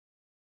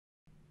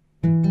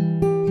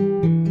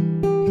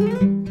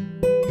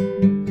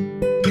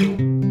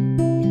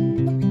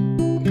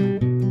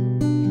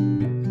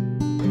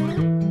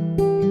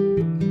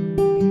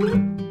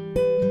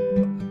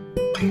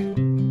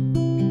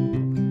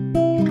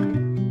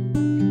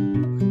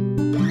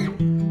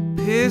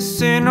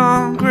pissing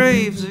on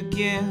graves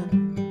again.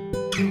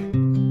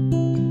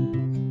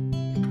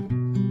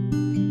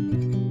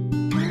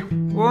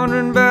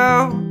 Wondering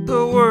about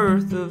the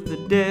worth of the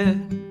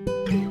dead.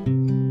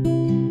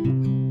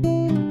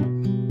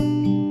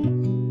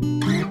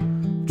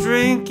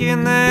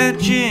 Drinking that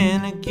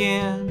gin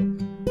again.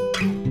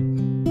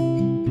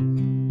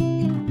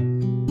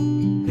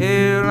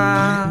 Hell,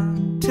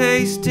 I'm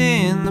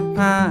tasting the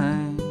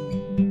pine.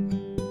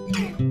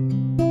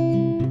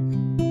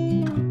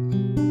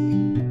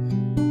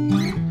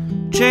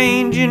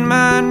 Changing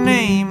my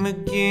name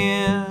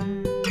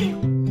again.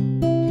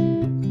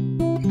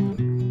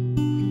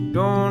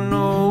 Don't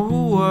know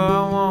who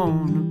I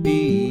wanna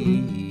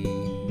be.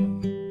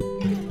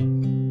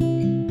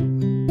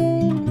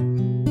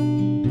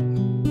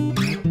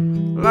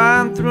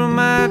 Lying through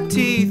my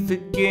teeth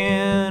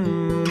again.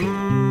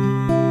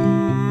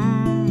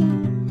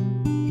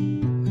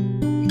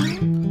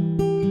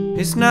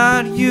 It's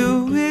not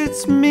you,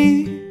 it's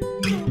me.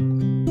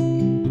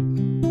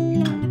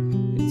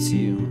 It's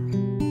you.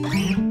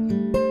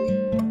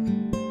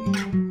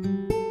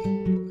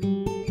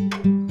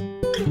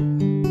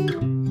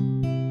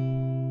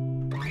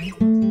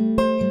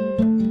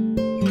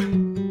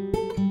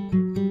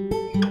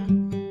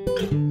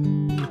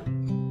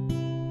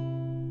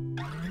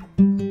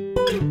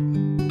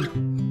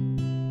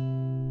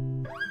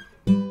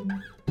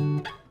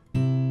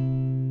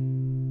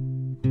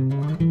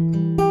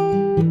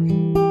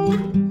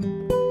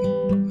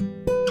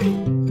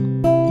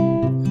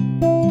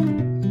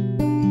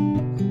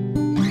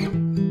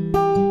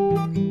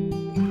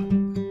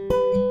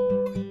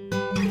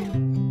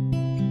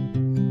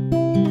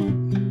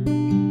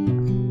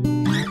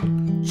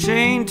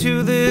 Chained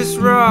to this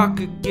rock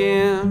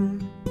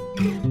again.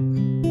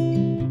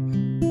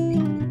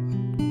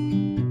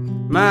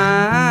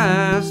 My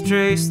eyes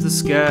trace the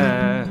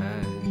sky.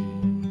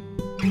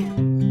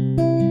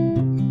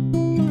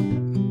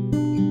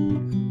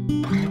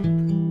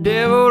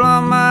 Devil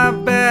on my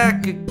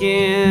back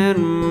again.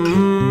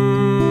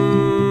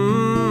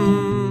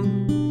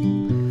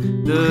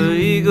 The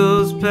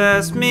eagles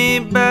pass me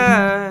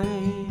by.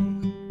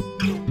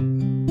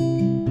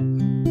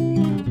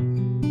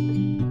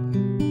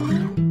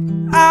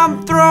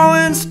 I'm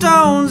throwing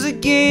stones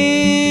again.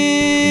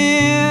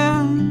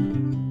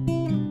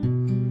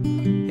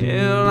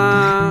 Hell,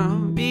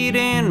 I'm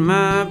beating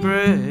my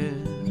breast.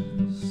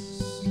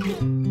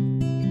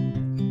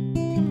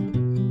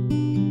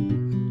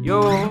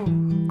 Your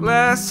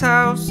glass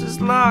house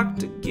is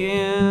locked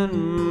again.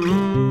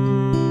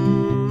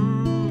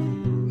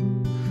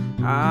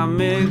 I'm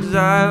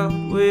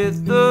exiled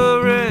with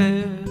the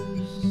rest.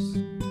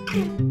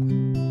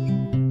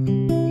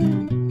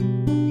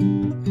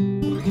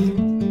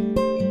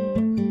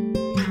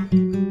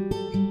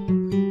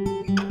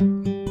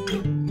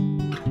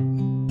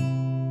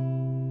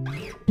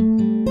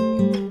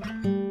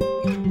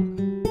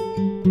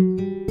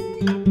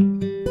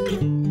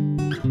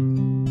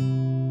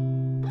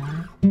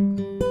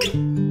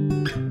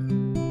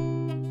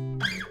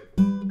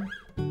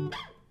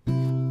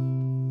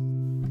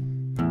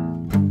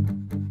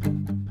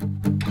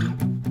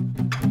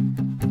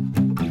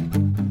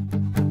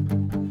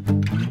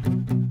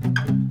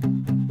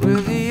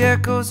 Well, the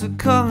echoes are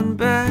coming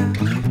back,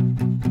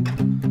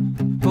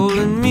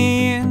 pulling me